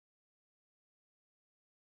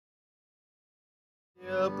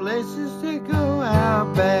Places to go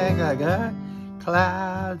out back, I got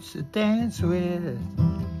clouds to dance with.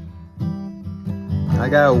 I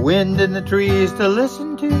got wind in the trees to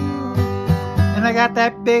listen to, and I got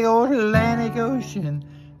that big old Atlantic Ocean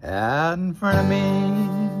out in front of me.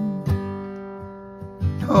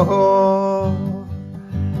 Oh,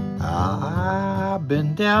 I've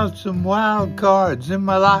been dealt some wild cards in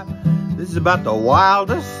my life. This is about the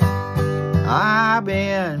wildest I've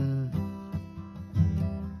been.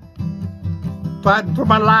 Fighting for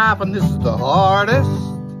my life, and this is the hardest.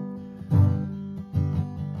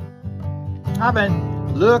 I've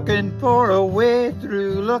been looking for a way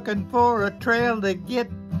through, looking for a trail to get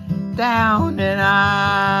down, and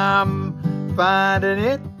I'm finding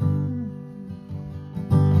it.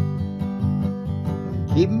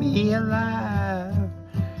 Keep me alive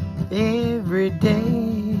every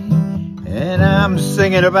day, and I'm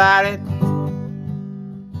singing about it.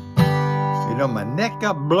 You know, my neck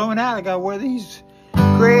got blown out. I got to wear these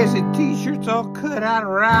crazy t-shirts all cut out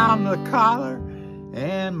around the collar.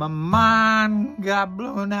 And my mind got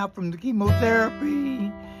blown out from the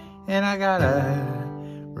chemotherapy. And I got to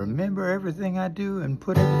remember everything I do and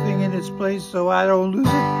put everything in its place so I don't lose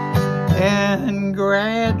it. And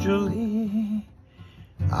gradually,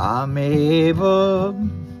 I'm able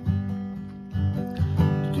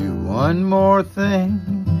to do one more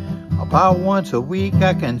thing. About once a week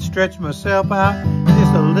I can stretch myself out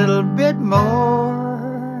just a little bit more.